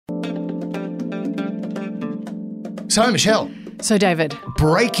So, Michelle. So, David.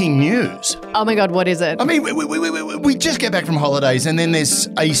 Breaking news. Oh, my God, what is it? I mean, we just get back from holidays and then there's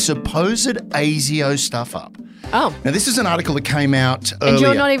a supposed ASIO stuff-up. Oh. Now, this is an article that came out earlier. And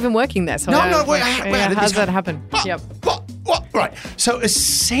you're not even working there. So No, how does does that happen? What? Right. So,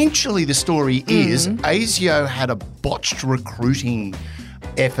 essentially, the story is ASIO had a botched recruiting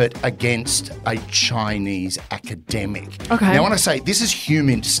effort against a Chinese academic. Okay. Now, when I say this is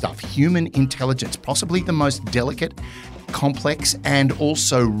HUMINT stuff, human intelligence, possibly the most delicate, complex and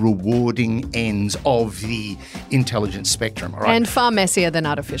also rewarding ends of the intelligence spectrum. All right? And far messier than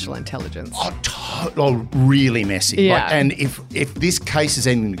artificial intelligence. Really messy. Yeah. Right? And if this case is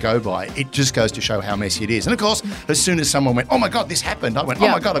anything to go by, it just goes to show how messy it is. And of course, as soon as someone went, oh my God, this happened, I went, oh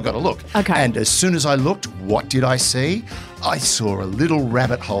my God, I've got to look. Okay. And as soon as I looked, what did I see? I saw a little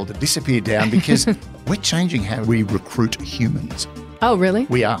rabbit hole that disappeared down because we're changing how we recruit humans. Oh, really?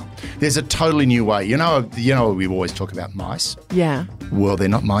 We are. There's a totally new way. You know, we always talk about mice. Yeah. Well, they're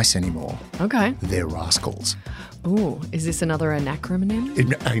not mice anymore. Okay. They're rascals. Ooh, is this another anacronym?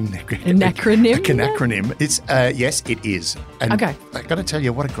 An acronym. It's yes, it is. And okay. I got to tell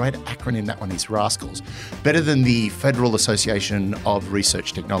you, what a great acronym that one is. Rascals, better than the Federal Association of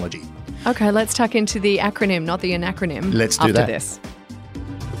Research Technology. Okay, let's tuck into the acronym, not the anacronym. Let's do that after this.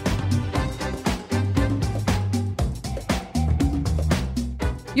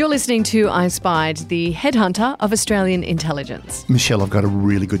 You're listening to I Spied, the headhunter of Australian intelligence. Michelle, I've got a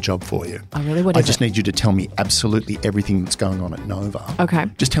really good job for you. Oh, really? What is it? I just need you to tell me absolutely everything that's going on at Nova. Okay.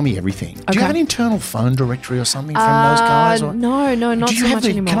 Just tell me everything. Okay. Do you have an internal phone directory or something from those guys? Or? No, not so much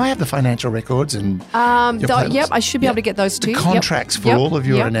anymore. Can I have the financial records and yep, I should be able to get those too. The contracts for all of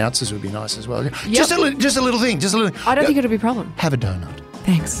your announcers would be nice as well. Just a little thing. I don't think it'll be a problem. Have a donut.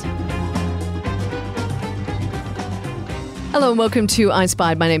 Thanks. Hello and welcome to I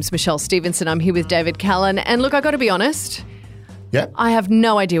Spied. My name's Michelle Stevenson. I'm here with David Callan. And look, I got to be honest. Yep. I have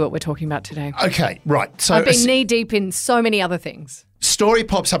no idea what we're talking about today. Okay, right. So I've been knee deep in so many other things. Story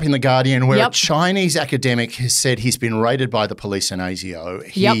pops up in The Guardian where a Chinese academic has said he's been raided by the police and ASIO.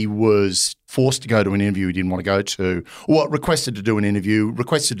 He was forced to go to an interview he didn't want to go to, or requested to do an interview,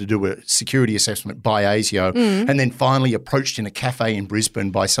 requested to do a security assessment by ASIO, and then finally approached in a cafe in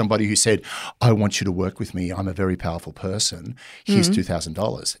Brisbane by somebody who said, I want you to work with me. I'm a very powerful person. Here's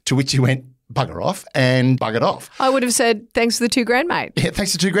 $2,000. To which he went, bugger off, and buggered off. I would have said, thanks for the $2,000, mate. Yeah,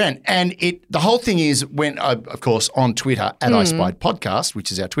 thanks for $2,000. And the whole thing is when, of course, on Twitter, at I Spied Podcast,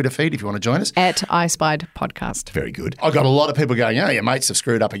 which is our Twitter feed if you want to join us. At I Spied Podcast. Very good. I got a lot of people going, oh, your mates have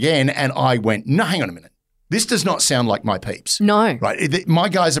screwed up again. And I went, no, hang on a minute. This does not sound like my peeps. No. Right. My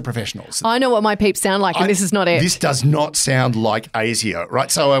guys are professionals. I know what my peeps sound like, and this is not it. This does not sound like ASIO,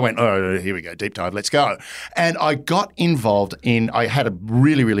 right? So I went, oh, here we go, deep dive, let's go. And I got involved I had a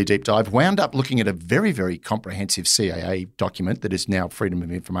really, really deep dive, wound up looking at a very, very comprehensive CAA document that is now Freedom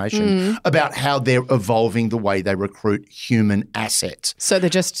of Information about how they're evolving the way they recruit human assets. So they're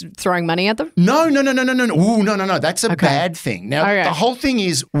just throwing money at them? No. Ooh, no. That's a bad thing. Now, the whole thing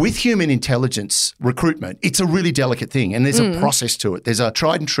is with human intelligence recruitment, it's a really delicate thing and there's a process to it. There's a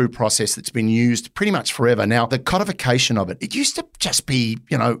tried and true process that's been used pretty much forever. Now, the codification of it used to just be,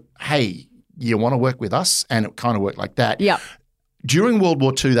 hey, you want to work with us? And it kind of worked like that. Yeah. During World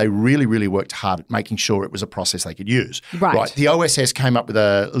War II, they really, really worked hard at making sure it was a process they could use. Right. The OSS came up with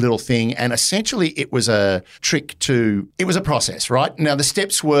a little thing and essentially it was a process, right? Now, the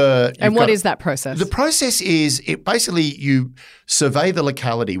steps were... And what is that process? The process is you survey the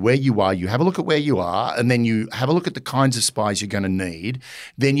locality where you are, you have a look at where you are, and then you have a look at the kinds of spies you're going to need.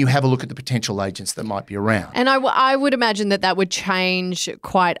 Then you have a look at the potential agents that might be around. And I would imagine that would change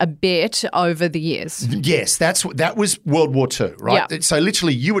quite a bit over the years. Yes, that was World War II, right? Yeah. So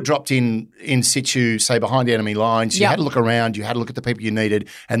literally you were dropped in situ, say behind enemy lines. You had to look around, you had to look at the people you needed,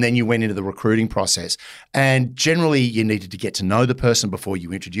 and then you went into the recruiting process. And generally you needed to get to know the person before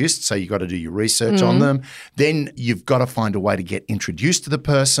you introduced, so you got to do your research on them. Then you've got to find a way to get introduced to the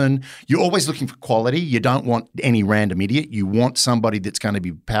person. You're always looking for quality. You don't want any random idiot. You want somebody that's going to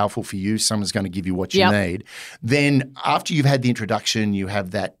be powerful for you, someone's going to give you what you need. Then after you've had the introduction, you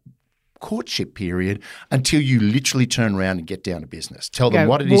have that courtship period until you literally turn around and get down to business. Tell them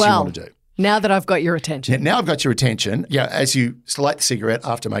what it is you want to do. Now that I've got your attention. Yeah, now I've got your attention. Yeah, as you light the cigarette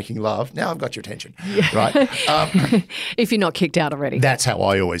after making love, now I've got your attention. Yeah. Right? If you're not kicked out already. That's how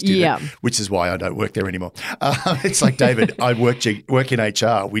I always did it, which is why I don't work there anymore. It's like, David, I work in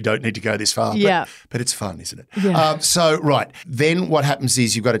HR. We don't need to go this far. But it's fun, isn't it? Yeah. Then what happens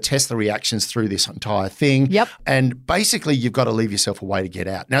is you've got to test the reactions through this entire thing. Yep. And basically you've got to leave yourself a way to get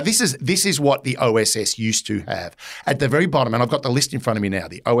out. Now, this is what the OSS used to have. At the very bottom, and I've got the list in front of me now,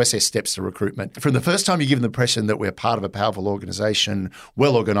 the OSS steps to recruitment. From the first time you give them the impression that we're part of a powerful organisation,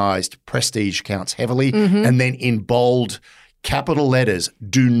 well organised, prestige counts heavily, and then in bold capital letters,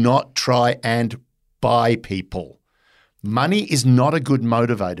 do not try and buy people. Money is not a good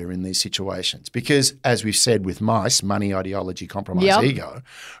motivator in these situations because, as we've said with mice, money, ideology, compromise, ego,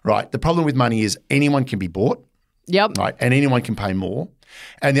 right? The problem with money is anyone can be bought, right? And anyone can pay more.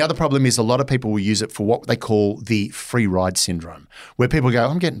 And the other problem is a lot of people will use it for what they call the free ride syndrome, where people go,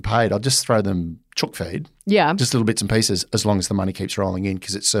 I'm getting paid, I'll just throw them chook feed, just little bits and pieces as long as the money keeps rolling in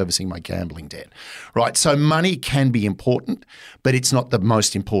because it's servicing my gambling debt, right? So money can be important, but it's not the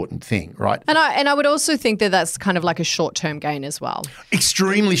most important thing, right? And I would also think that that's kind of like a short-term gain as well.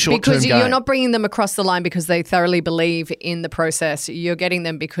 Extremely short-term gain. Because you're not bringing them across the line because they thoroughly believe in the process. You're getting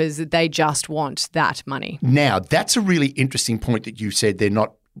them because they just want that money. Now, that's a really interesting point that you said. They're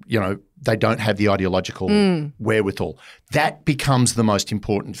not, they don't have the ideological wherewithal. That becomes the most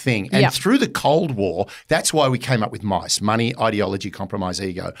important thing. And through the Cold War, that's why we came up with MICE, money, ideology, compromise,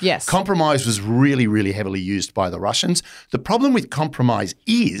 ego. Yes. Compromise was really, really heavily used by the Russians. The problem with compromise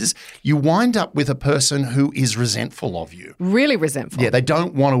is you wind up with a person who is resentful of you. Really resentful. Yeah, they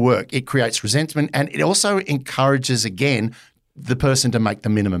don't want to work. It creates resentment and it also encourages, again, the person to make the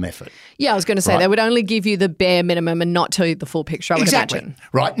minimum effort. Yeah, I was going to say they would only give you the bare minimum and not tell you the full picture, I would imagine.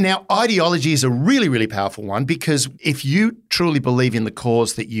 Right. Now, ideology is a really, really powerful one because if you truly believe in the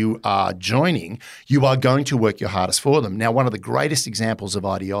cause that you are joining, you are going to work your hardest for them. Now, one of the greatest examples of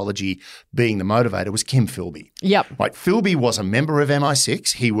ideology being the motivator was Kim Philby. Yep. Right. Philby was a member of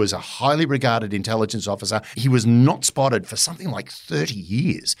MI6. He was a highly regarded intelligence officer. He was not spotted for something like 30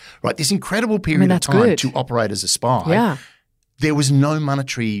 years. Right. This incredible period of time to operate as a spy. Yeah. There was no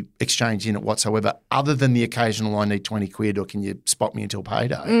monetary exchange in it whatsoever other than the occasional I need 20 quid or can you spot me until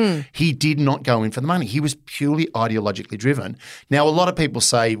payday. He did not go in for the money. He was purely ideologically driven. Now, a lot of people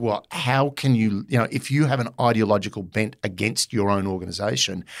say, well, how can you, if you have an ideological bent against your own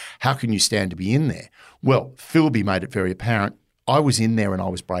organisation, how can you stand to be in there? Well, Philby made it very apparent. I was in there and I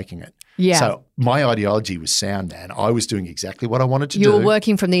was breaking it. Yeah. So my ideology was sound, man. I was doing exactly what I wanted to do. You were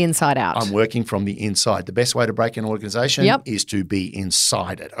working from the inside out. I'm working from the inside. The best way to break an organisation is to be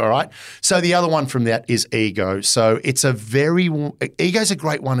inside it, all right? So the other one from that is ego. So it's ego's a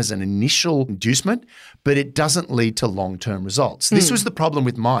great one as an initial inducement, but it doesn't lead to long-term results. This was the problem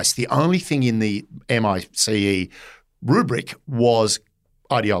with MICE. The only thing in the MICE rubric was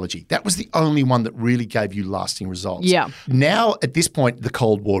ideology. That was the only one that really gave you lasting results. Yeah. Now, at this point, the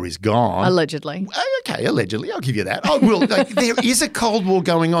Cold War is gone. Allegedly. Okay, allegedly. I'll give you that. I will. There is a Cold War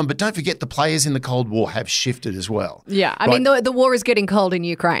going on, but don't forget the players in the Cold War have shifted as well. Yeah. I mean, the war is getting cold in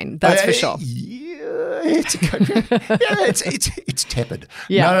Ukraine. That's for sure. Yeah, it's tepid.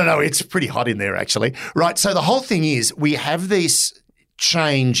 Yeah. No. It's pretty hot in there, actually. Right. So the whole thing is we have this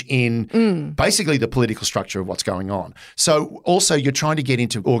change in basically the political structure of what's going on. So also you're trying to get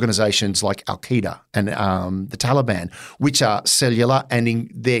into organizations like Al-Qaeda and the Taliban, which are cellular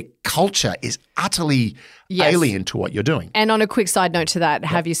and their culture is utterly alien to what you're doing. And on a quick side note to that,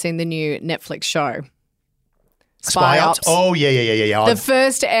 have you seen the new Netflix show? Spy Ops? Oh, yeah. The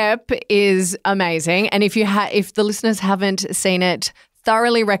first ep is amazing. And if the listeners haven't seen it,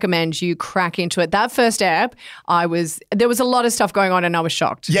 thoroughly recommend you crack into it. That first ep, there was a lot of stuff going on and I was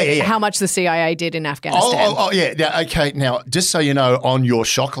shocked. Yeah. How much the CIA did in Afghanistan. Yeah. Okay. Now, just so you know, on your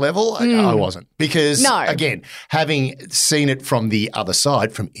shock level, I wasn't. Because, again, having seen it from the other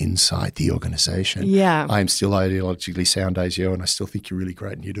side, from inside the organisation, I am still ideologically sound, Asio, and I still think you're really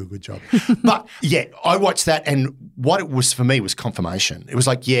great and you do a good job. But, I watched that and what it was for me was confirmation. It was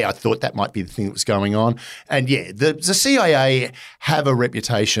like, I thought that might be the thing that was going on. And, the CIA have a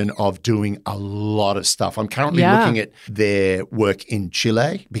reputation of doing a lot of stuff. I'm currently looking at their work in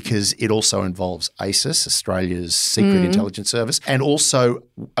Chile because it also involves ASIS, Australia's secret intelligence service, and also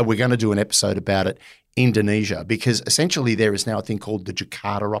we're going to do an episode about it Indonesia because essentially there is now a thing called the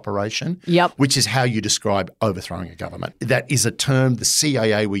Jakarta operation, which is how you describe overthrowing a government. That is a term the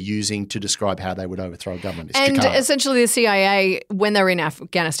CIA were using to describe how they would overthrow a government. It's and Jakarta. Essentially the CIA, when they were in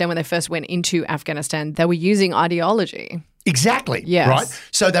Afghanistan, when they first went into Afghanistan, they were using ideology. Exactly. Yes. Right.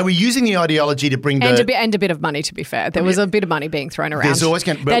 So they were using the ideology to bring and a bit of money. To be fair, there was a bit of money being thrown around. There's always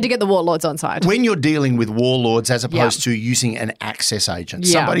they had to get the warlords on side. When you're dealing with warlords, as opposed to using an access agent,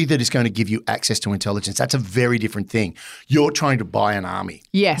 somebody that is going to give you access to intelligence, that's a very different thing. You're trying to buy an army.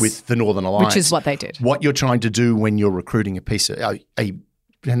 With the Northern Alliance, which is what they did. What you're trying to do when you're recruiting a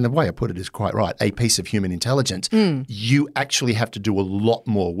and the way I put it is quite right, a piece of human intelligence, you actually have to do a lot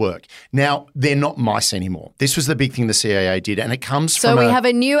more work. Now, they're not mice anymore. This was the big thing the CIA did, and it comes from we have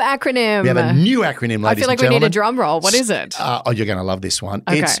a new acronym. We have a new acronym, ladies and gentlemen. I feel like we need a drum roll. What is it? You're going to love this one.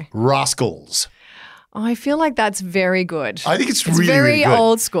 Okay. It's Rascals. Oh, I feel like that's very good. I think it's really, very really good.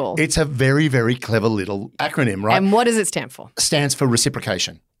 old school. It's a very, very clever little acronym, right? And what does it stand for? Stands for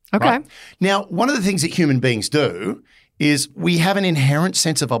reciprocation. Okay. Right? Now, one of the things that human beings do is we have an inherent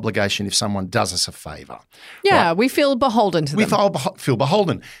sense of obligation if someone does us a favour. Yeah, right? we feel beholden to them. We feel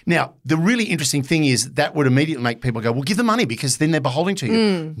beholden. Now, the really interesting thing is that would immediately make people go, well, give them money because then they're beholden to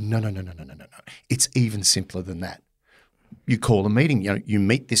you. No. It's even simpler than that. You call a meeting. You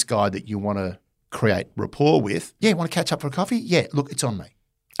meet this guy that you want to create rapport with. Yeah, want to catch up for a coffee? Yeah, look, it's on me.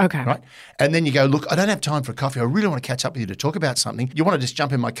 Okay. Right? And then you go, look, I don't have time for a coffee. I really want to catch up with you to talk about something. You want to just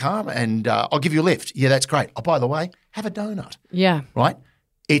jump in my car and I'll give you a lift. Yeah, that's great. Oh, by the way, have a donut. Yeah. Right?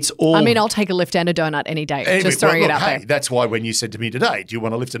 It's all. I mean, I'll take a lift and a donut any day. Anyway, just throwing it out there. That's why when you said to me today, do you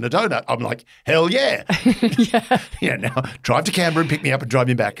want a lift and a donut? I'm like, hell yeah. Yeah. Now drive to Canberra and pick me up and drive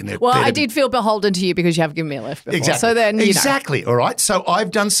me back. I did feel beholden to you because you have given me a lift before. Exactly. So then, exactly. All right. So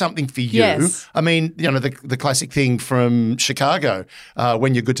I've done something for you. Yes. I mean, the classic thing from Chicago,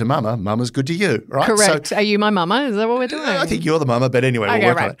 when you're good to mama, mama's good to you. Right. Correct. So, are you my mama? Is that what we're doing? I think you're the mama, but anyway, we'll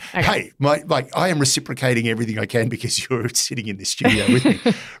work on it. Okay. Hey, I am reciprocating everything I can because you're sitting in this studio with me.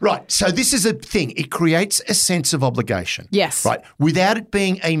 Right. So this is a thing. It creates a sense of obligation. Yes. Right. Without it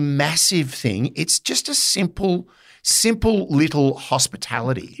being a massive thing, it's just a simple little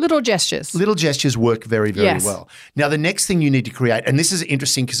hospitality. Little gestures. Little gestures work very, very Yes. well. Now, the next thing you need to create, and this is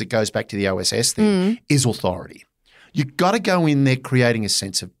interesting because it goes back to the OSS thing, is authority. You've got to go in there creating a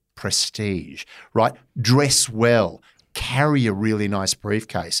sense of prestige, right? Dress well, carry a really nice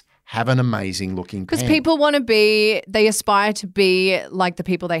briefcase, have an amazing looking pen. Because people want to they aspire to be like the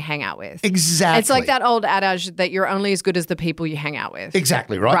people they hang out with. Exactly. It's like that old adage that you're only as good as the people you hang out with.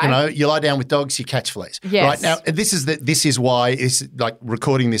 Exactly, right? Right? You lie down with dogs, you catch fleas. Yes. Right now, this is why it's like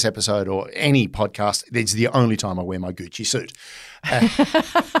recording this episode or any podcast, it's the only time I wear my Gucci suit.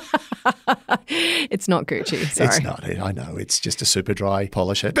 It's not Gucci, sorry. It's not. I know. It's just a super dry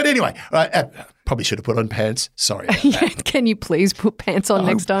polish. But anyway, probably should have put on pants. Sorry about that. Can you please put pants on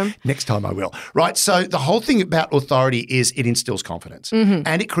next time? Next time I will. Right. So the whole thing about authority is it instills confidence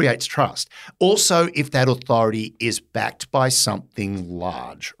and it creates trust. Also, if that authority is backed by something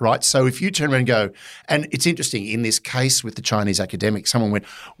large, right? So if you turn around and go, and it's interesting, in this case with the Chinese academic, someone went,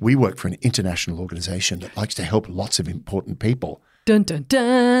 we work for an international organization that likes to help lots of important people. Dun, dun,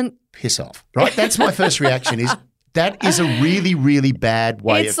 dun. Piss off, right? That's my first reaction is that is a really, really bad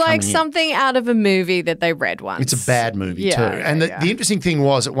way It's of coming like something out of a movie that they read once. It's a bad movie too. And the interesting thing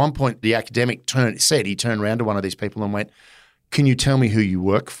was at one point the academic he turned around to one of these people and went, can you tell me who you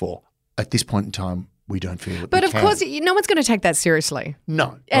work for? At this point in time, we don't feel it. But of course, no one's going to take that seriously.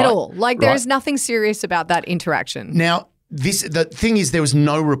 No. At all. Like there's nothing serious about that interaction. Now, the thing is there was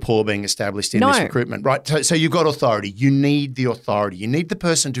no rapport being established in this recruitment, right? So you've got authority. You need the authority. You need the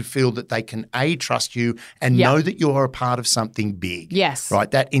person to feel that they can, trust you and know that you're a part of something big. Yes. Right?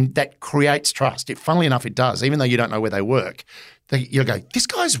 That creates trust. Funnily enough, it does, even though you don't know where they work. You go, this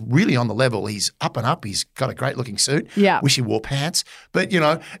guy's really on the level. He's up and up. He's got a great looking suit. Yeah. Wish he wore pants. But,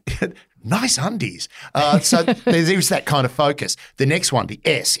 nice undies. So there's that kind of focus. The next one, the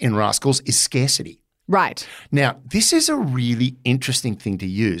S in Rascals, is scarcity. Right. Now, this is a really interesting thing to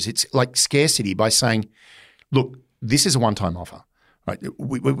use. It's like scarcity by saying, look, this is a one-time offer. Right?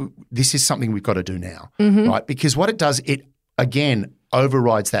 This is something we've got to do now. Right? Because what it does, it, again,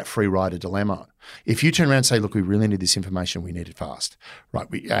 overrides that free rider dilemma. If you turn around and say, look, we really need this information, we need it fast, right?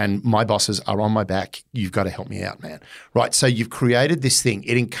 And my bosses are on my back, you've got to help me out, man, right? So you've created this thing.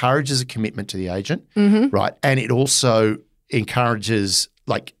 It encourages a commitment to the agent, right? And it also encourages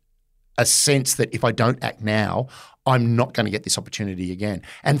like a sense that if I don't act now, I'm not going to get this opportunity again.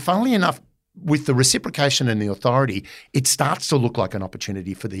 And funnily enough, with the reciprocation and the authority, it starts to look like an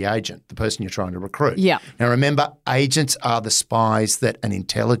opportunity for the agent, the person you're trying to recruit. Yeah. Now, remember, agents are the spies that an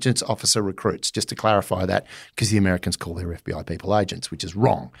intelligence officer recruits, just to clarify that, because the Americans call their FBI people agents, which is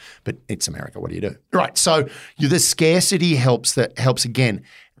wrong. But it's America. What do you do? Right. So the scarcity helps again.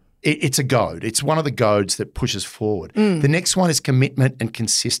 It's a goad. It's one of the goads that pushes forward. The next one is commitment and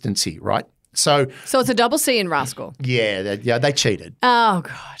consistency, right? So it's a double C in Rascal. Yeah, they cheated. Oh,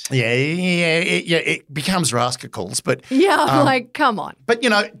 God. Yeah, it becomes rascals, but I'm like, come on. But,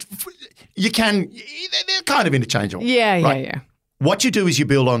 you can, they're kind of interchangeable. Yeah, right? yeah. What you do is you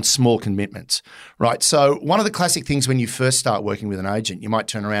build on small commitments, right? So one of the classic things when you first start working with an agent, you might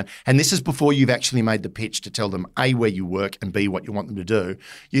turn around, and this is before you've actually made the pitch to tell them A, where you work, and B, what you want them to do.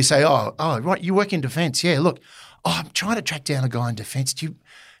 You say, oh, right, you work in defence. Yeah, look, I'm trying to track down a guy in defence. Do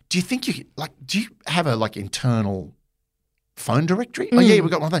you think do you have a internal phone directory? Oh, yeah,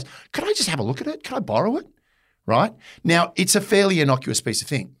 we've got one of those. Could I just have a look at it? Could I borrow it? Right? Now, it's a fairly innocuous piece of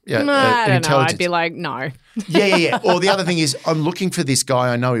thing. I don't know. I'd be like, no. Yeah. Or the other thing is, I'm looking for this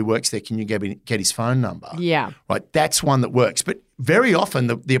guy. I know he works there. Can you get his phone number? Yeah. Right? That's one that works. But very often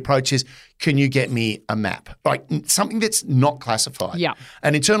the approach is, can you get me a map? Like something that's not classified. Yeah.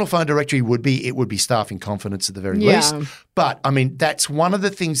 An internal phone directory would be staff in confidence at the very least. But, I mean, that's one of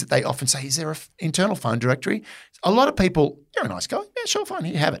the things that they often say, is there an internal phone directory? A lot of people, you're a nice guy. Yeah, sure, fine.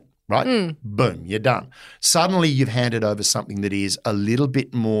 Here you have it. Right? Boom, you're done. Suddenly you've handed over something that is a little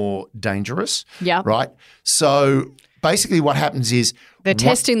bit more dangerous. Yeah. Right? So basically what happens is they're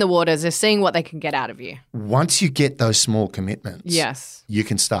testing the waters. They're seeing what they can get out of you. Once you get those small commitments, yes, you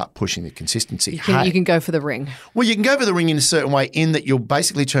can start pushing the consistency. You can go for the ring. Well, you can go for the ring in a certain way in that you'll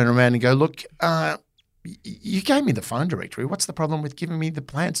basically turn around and go, look, you gave me the phone directory. What's the problem with giving me the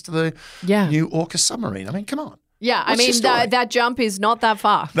plans to the new AUKUS submarine? I mean, come on. Yeah, I mean, that jump is not that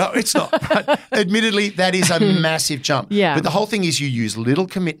far. No, it's not. But admittedly, that is a massive jump. Yeah. But the whole thing is you use little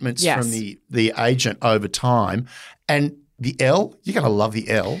commitments from the agent over time. And the L, you're going to love the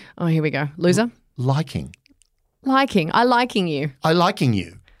L. Oh, here we go. Loser? Liking. I liking you. I liking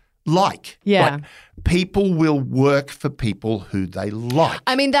you. Like. Yeah. Like, people will work for people who they like.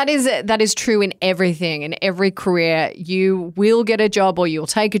 I mean, that is true in everything. In every career, you will get a job or you'll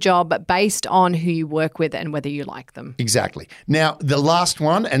take a job based on who you work with and whether you like them. Exactly. Now, the last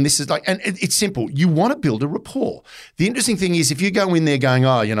one, and this is and it's simple. You want to build a rapport. The interesting thing is if you go in there going,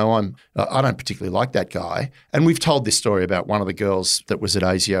 I don't particularly like that guy. And we've told this story about one of the girls that was at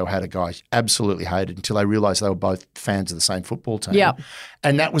ASIO had a guy she absolutely hated until they realised they were both fans of the same football team. Yeah.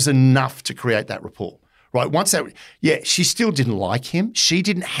 And that was enough to create that rapport. Right. Once that, she still didn't like him. She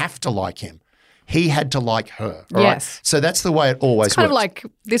didn't have to like him. He had to like her. Right? Yes. So that's the way it always it's kind works. of like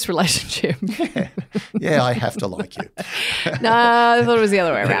this relationship. Yeah, I have to like you. No, I thought it was the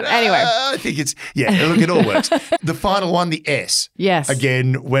other way around. Anyway. I think look, it all works. The final one, the S. Yes.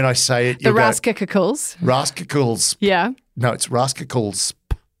 Again, when I say it, the Raskakakals. Raskakals. Yeah. No, it's Raskakals.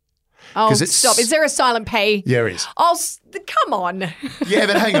 Oh, stop. Is there a silent P? Yeah, there is. Oh, come on. Yeah,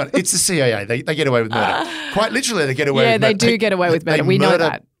 but hang on. It's the CIA. They get away with murder. Quite literally, they get away with murder. Yeah, they do get away with murder. We know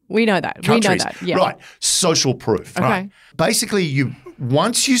that. We know that. Yeah. Right. Social proof. Okay. Right. Basically,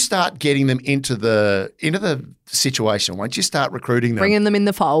 once you start getting them into the situation, once you start recruiting them, bringing them in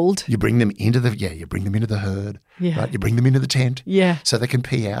the fold, you bring them into the herd. Yeah. Right. You bring them into the tent. Yeah. So they can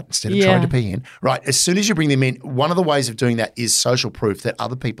pee out instead of trying to pee in. Right. As soon as you bring them in, one of the ways of doing that is social proof that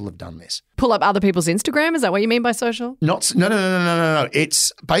other people have done this. Pull up other people's Instagram. Is that what you mean by social? No.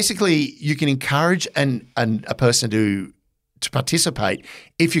 It's basically you can encourage a person to participate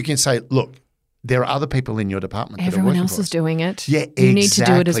if you can say, look, there are other people in your department Everyone that are working else for us. is doing it. Yeah, exactly. You need to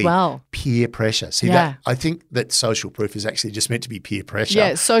do it as well. Peer pressure. See, I think that social proof is actually just meant to be peer pressure.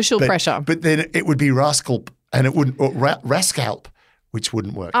 Yeah, social pressure. But then it would be rascal and it wouldn't, or rascalp, which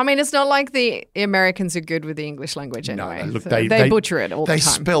wouldn't work. I mean, it's not like the Americans are good with the English language anyway. No, look, so they butcher it all the time. They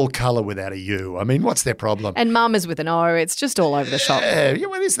spell colour without a U. I mean, what's their problem? And mum is with an O. It's just all over the shop. Yeah,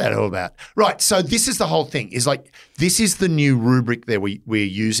 what is that all about? Right, so this is the whole thing. Is like this is the new rubric that we're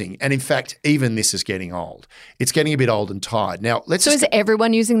using. And in fact, even this is getting old. It's getting a bit old and tired. Now, is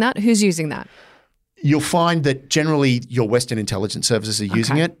everyone using that? Who's using that? You'll find that generally your Western intelligence services are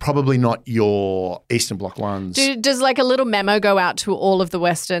using it, probably not your Eastern Bloc ones. Does like a little memo go out to all of the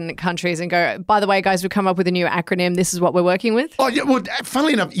Western countries and go, by the way, guys, we've come up with a new acronym. This is what we're working with? Oh, yeah, well,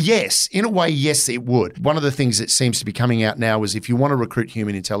 funnily enough, yes. In a way, yes, it would. One of the things that seems to be coming out now is if you want to recruit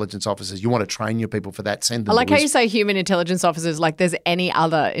human intelligence officers, you want to train your people for that, send them. I like how you say human intelligence officers like there's any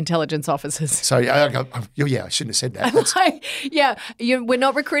other intelligence officers. So, I shouldn't have said that. We're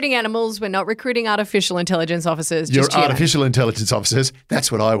not recruiting animals. We're not recruiting artificial intelligence officers. You're artificial intelligence officers.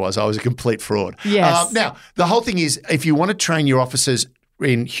 That's what I was. I was a complete fraud. Yes. Now, the whole thing is if you want to train your officers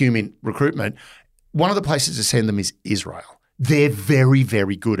in human recruitment, one of the places to send them is Israel. They're very,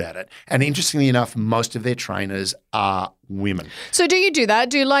 very good at it. And interestingly enough, most of their trainers are women. So do you do that?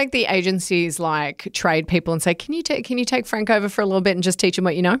 Do like the agencies like trade people and say, can you take Frank over for a little bit and just teach him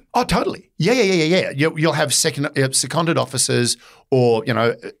what you know? Oh, totally. Yeah. You'll have seconded officers or,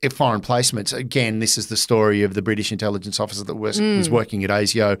 foreign placements. Again, this is the story of the British intelligence officer that was working at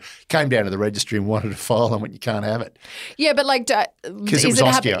ASIO, came down to the registry and wanted a file and went, you can't have it. Yeah, but like,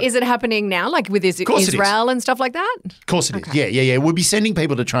 is it happening now, like with Israel and stuff like that? Of course it is. Yeah. We'll be sending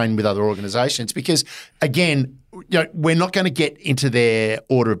people to train with other organisations because, again, we're not going to get into their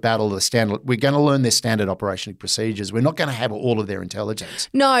order of battle, the standard. We're going to learn their standard operational procedures. We're not going to have all of their intelligence.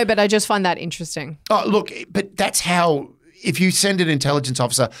 No, but I just find that interesting. Oh, look, but that's how. If you send an intelligence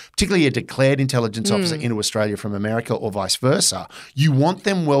officer, particularly a declared intelligence officer into Australia from America or vice versa, you want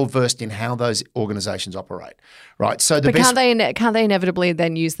them well versed in how those organisations operate, right? So, can't they inevitably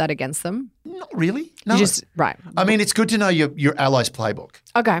then use that against them? Not really. No. Right. I mean, it's good to know your ally's playbook.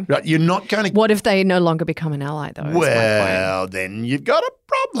 Okay. Right? You're not going to. What if they no longer become an ally, though? Well, then you've got a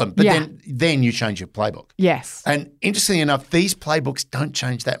problem. But then you change your playbook. Yes. And interestingly enough, these playbooks don't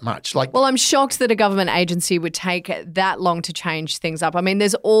change that much. Well, I'm shocked that a government agency would take that long to change things up. I mean,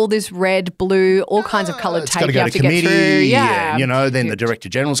 there's all this red, blue, all kinds of coloured tape you have to get through. Yeah. Then the Director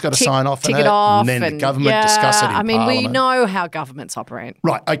General's got to sign off on it. Off and then the government discuss it in Parliament. We know how governments operate.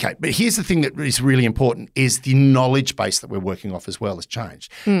 Right, okay. But here's the thing that is really important is the knowledge base that we're working off as well has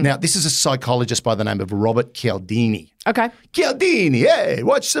changed. Now, this is a psychologist by the name of Robert Cialdini. Okay. Cialdini, hey,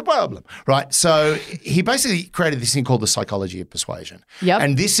 what's the problem? Right, so he basically created this thing called the psychology of persuasion. Yep.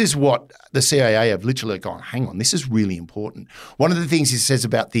 And this is what the CIA have literally gone, hang on, this is really important. One of the things he says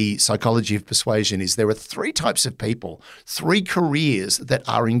about the psychology of persuasion is there are 3 types of people, 3 careers that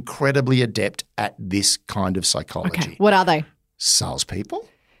are incredibly adept at this kind of psychology. Okay, what are they? Salespeople.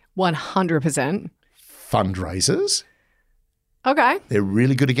 100%. Fundraisers. Okay. They're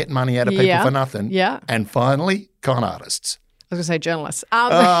really good at getting money out of people for nothing. Yeah. And finally, con artists. I was going to say journalists.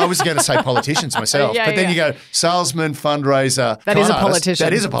 I was going to say politicians myself. But then you go salesman, fundraiser, That is a politician.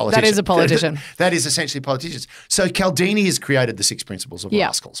 That is a politician. That is a politician. That is essentially politicians. So Cialdini has created the 6 principles of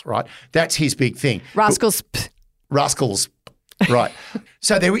rascals, right? That's his big thing. Rascals. Right.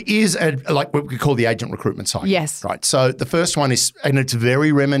 So there is like what we call the agent recruitment cycle. Yes. Right. So the first one is, and it's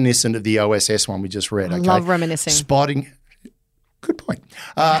very reminiscent of the OSS one we just read. I love reminiscing. Good point.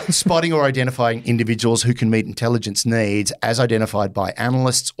 Spotting or identifying individuals who can meet intelligence needs as identified by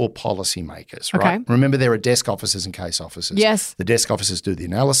analysts or policymakers, right? Okay. Remember, there are desk officers and case officers. Yes. The desk officers do the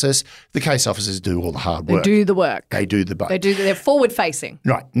analysis. The case officers do all the hard work. They do the work. They do the both. They're forward-facing.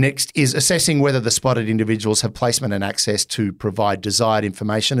 Right. Next is assessing whether the spotted individuals have placement and access to provide desired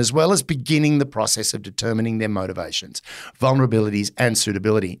information, as well as beginning the process of determining their motivations, vulnerabilities, and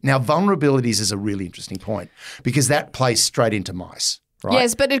suitability. Now, vulnerabilities is a really interesting point because that plays straight into mice. Right?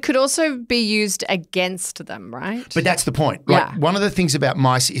 Yes, but it could also be used against them, right? But that's the point, right? Yeah. One of the things about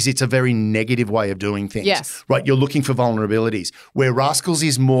mice is it's a very negative way of doing things. Yes. Right? You're looking for vulnerabilities, where rascals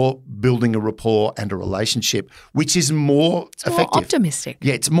is more building a rapport and a relationship, which is more effective. More optimistic.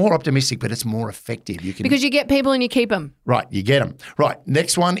 Yeah, it's more optimistic, but it's more effective. Because you get people and you keep them. Right, you get them. Right,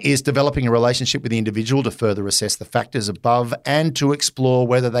 next one is developing a relationship with the individual to further assess the factors above and to explore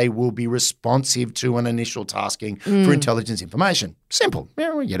whether they will be responsive to an initial tasking for intelligence information. Simple.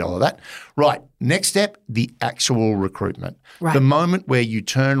 Yeah, we get all of that. Right. Next step, the actual recruitment. Right. The moment where you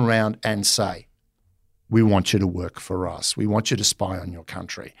turn around and say, we want you to work for us. We want you to spy on your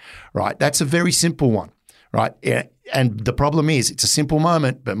country. Right. That's a very simple one. Right. Yeah. And the problem is it's a simple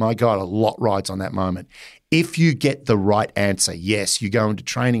moment, but my God, a lot rides on that moment. If you get the right answer, yes, you go into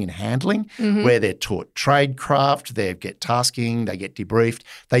training and handling where they're taught tradecraft, they get tasking, they get debriefed.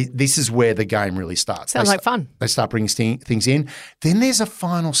 This is where the game really starts. Sounds like fun. They start bringing things in. Then there's a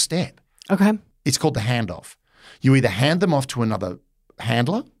final step. Okay. It's called the handoff. You either hand them off to another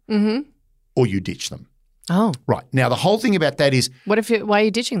handler or you ditch them. Oh. Right. Now, the whole thing about that is – why are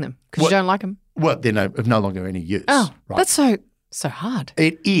you ditching them? Because you don't like them? Well, they're of no longer any use. Oh, right? That's so hard.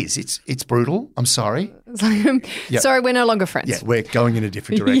 It is. It's brutal. I'm sorry. Sorry, we're no longer friends. Yeah, we're going in a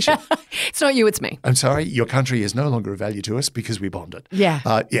different direction. Yeah. It's not you, it's me. I'm sorry. Your country is no longer of value to us because we bombed it. Yeah.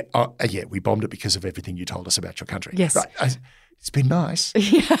 We bombed it because of everything you told us about your country. Yes. Right. It's been nice.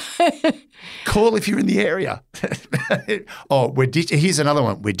 Yeah. Call if you're in the area. Here's another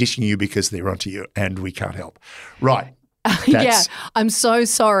one. We're dishing you because they're onto you and we can't help. Right. Yeah, I'm so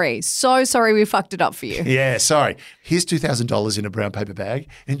sorry. So sorry we fucked it up for you. Yeah, sorry. here's $2,000 in a brown paper bag.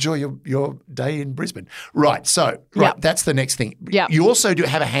 Enjoy your day in Brisbane. Right. So, right, that's the next thing. Yep. You also do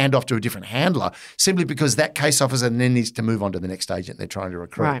have a handoff to a different handler simply because that case officer then needs to move on to the next agent they're trying to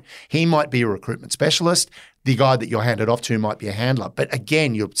recruit. Right. He might be a recruitment specialist. The guy that you're handed off to might be a handler. But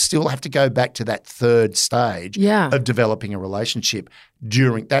again, you'll still have to go back to that third stage of developing a relationship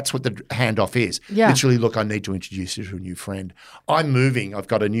that's what the handoff is. Yeah. Literally, look, I need to introduce you to a new friend. I'm moving. I've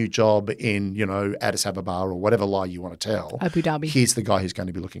got a new job in, Addis Ababa or whatever lie you want to tell. Abu Dhabi. Here's the guy who's going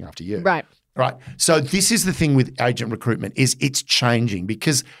to be looking after you. Right. Right. So this is the thing with agent recruitment is it's changing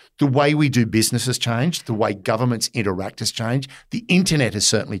because the way we do business has changed, the way governments interact has changed, the internet has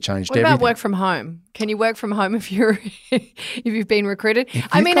certainly changed everything. What about work from home? Can you work from home if you've been recruited?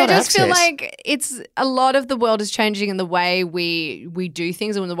 I mean, I just feel like it's a lot of the world is changing in the way we do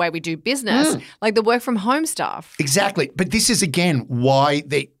things and the way we do business, like the work from home stuff. Exactly. But this is again why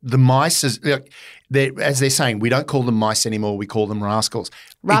the mice is as they're saying, we don't call them mice anymore, we call them rascals.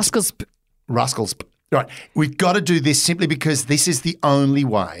 Rascals. Right. We've got to do this simply because this is the only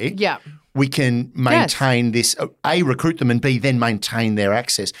way we can maintain this, A, recruit them and B, then maintain their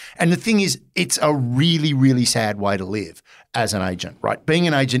access. And the thing is, it's a really, really sad way to live as an agent, right? Being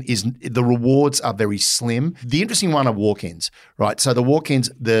an agent the rewards are very slim. The interesting one are walk-ins, right? So the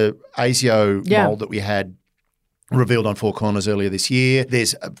walk-ins, the ASIO mold that we had revealed on Four Corners earlier this year.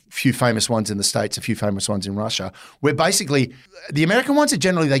 There's a few famous ones in the States, a few famous ones in Russia, where basically the American ones are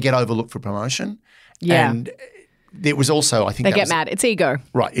generally they get overlooked for promotion. Yeah. And there was also, I think they get mad. It's ego.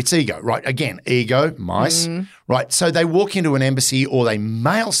 Right. It's ego. Right. Again, ego, mice. Right. So they walk into an embassy or they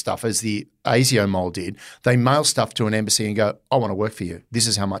mail stuff as the ASIO mold did. They mail stuff to an embassy and go, I want to work for you. This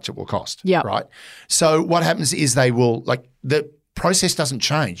is how much it will cost. Yeah. Right. So what happens is they will the process doesn't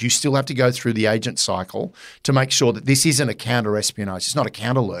change. You still have to go through the agent cycle to make sure that this isn't a counter espionage. It's not a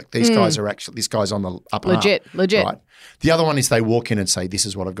counter lurk. These guys are this guy's on the up and legit. Right? The other one is they walk in and say, this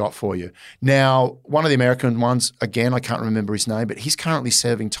is what I've got for you. Now, one of the American ones, again, I can't remember his name, but he's currently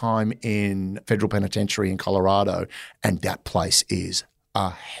serving time in federal penitentiary in Colorado, and that place is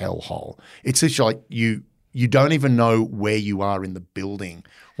a hellhole. It's literally like you don't even know where you are in the building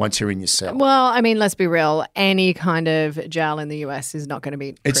once you're in your cell. Well, I mean, let's be real. Any kind of jail in the US is not going to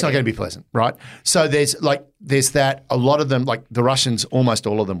be pretty. It's not going to be pleasant, right? So there's that. A lot of them, like the Russians, almost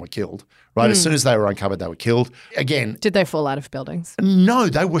all of them were killed, right? As soon as they were uncovered, they were killed. Again. Did they fall out of buildings? No,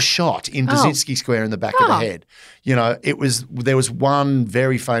 they were shot in Brzezinski Square in the back of the head. There was one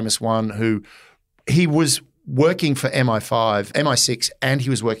very famous one who he was working for MI6, and he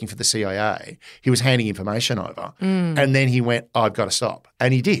was working for the CIA. He was handing information over. And then he went, I've got to stop.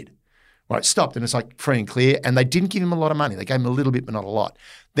 And he did. Right, stopped. And it's like free and clear. And they didn't give him a lot of money. They gave him a little bit, but not a lot.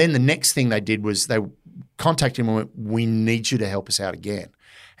 Then the next thing they did was they contacted him and went, we need you to help us out again.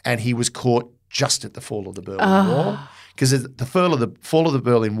 And he was caught just at the fall of the Berlin Wall. Because at the fall of the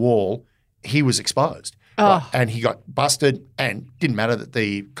Berlin Wall, he was exposed. Right? And he got busted, and didn't matter that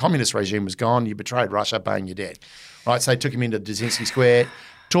the communist regime was gone. You betrayed Russia, bang, you're dead. Right? So they took him into Brzezinski Square,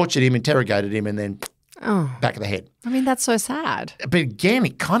 tortured him, interrogated him, and then back of the head. I mean, that's so sad. But again,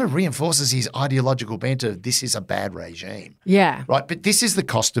 it kind of reinforces his ideological bent of this is a bad regime. Yeah. Right? But this is the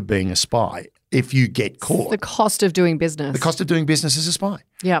cost of being a spy if you get caught. The cost of doing business. The cost of doing business as a spy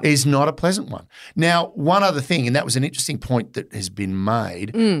is not a pleasant one. Now, one other thing, and that was an interesting point that has been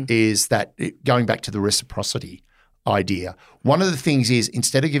made, is that going back to the reciprocity idea, one of the things is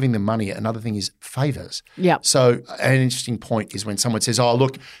instead of giving them money, another thing is favours. Yeah. So an interesting point is when someone says, oh,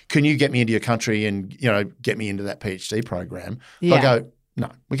 look, can you get me into your country and, get me into that PhD program? Yeah. I go,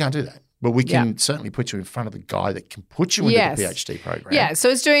 no, we can't do that. But we can certainly put you in front of the guy that can put you into the PhD program. Yeah, so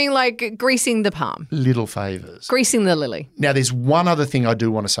it's doing like greasing the palm. Little favours. Greasing the lily. Now, there's one other thing I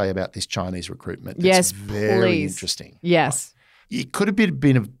do want to say about this Chinese recruitment that's very interesting. Yes. It could have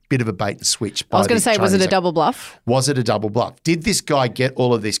been a bit of a bait and switch. I was going to say, was it a double bluff? Was it a double bluff? Did this guy get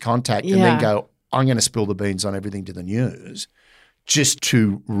all of this contact and then go, I'm going to spill the beans on everything to the news just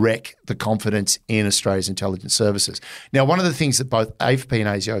to wreck the confidence in Australia's intelligence services? Now, one of the things that both AFP and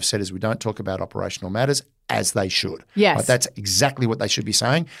ASIO have said is we don't talk about operational matters, as they should. Yes. Right? That's exactly what they should be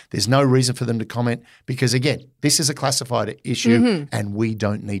saying. There's no reason for them to comment because, again, this is a classified issue and we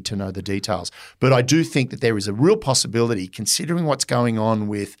don't need to know the details. But I do think that there is a real possibility, considering what's going on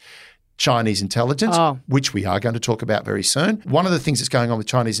with Chinese intelligence, which we are going to talk about very soon. One of the things that's going on with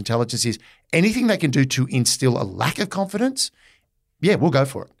Chinese intelligence is anything they can do to instill a lack of confidence, we'll go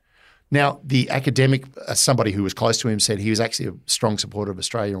for it. Now, the academic, somebody who was close to him, said he was actually a strong supporter of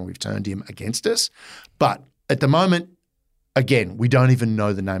Australia and we've turned him against us. But at the moment, again, we don't even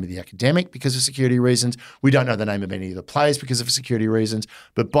know the name of the academic because of security reasons. We don't know the name of any of the players because of security reasons.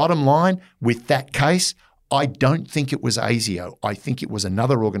 But bottom line, with that case, I don't think it was ASIO. I think it was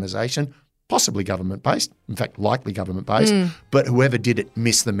another organisation, possibly government-based, in fact, likely government-based, but whoever did it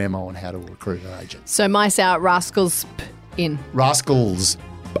missed the memo on how to recruit an agent. So mice out, rascals in. Rascals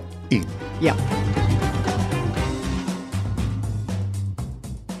in. Yep.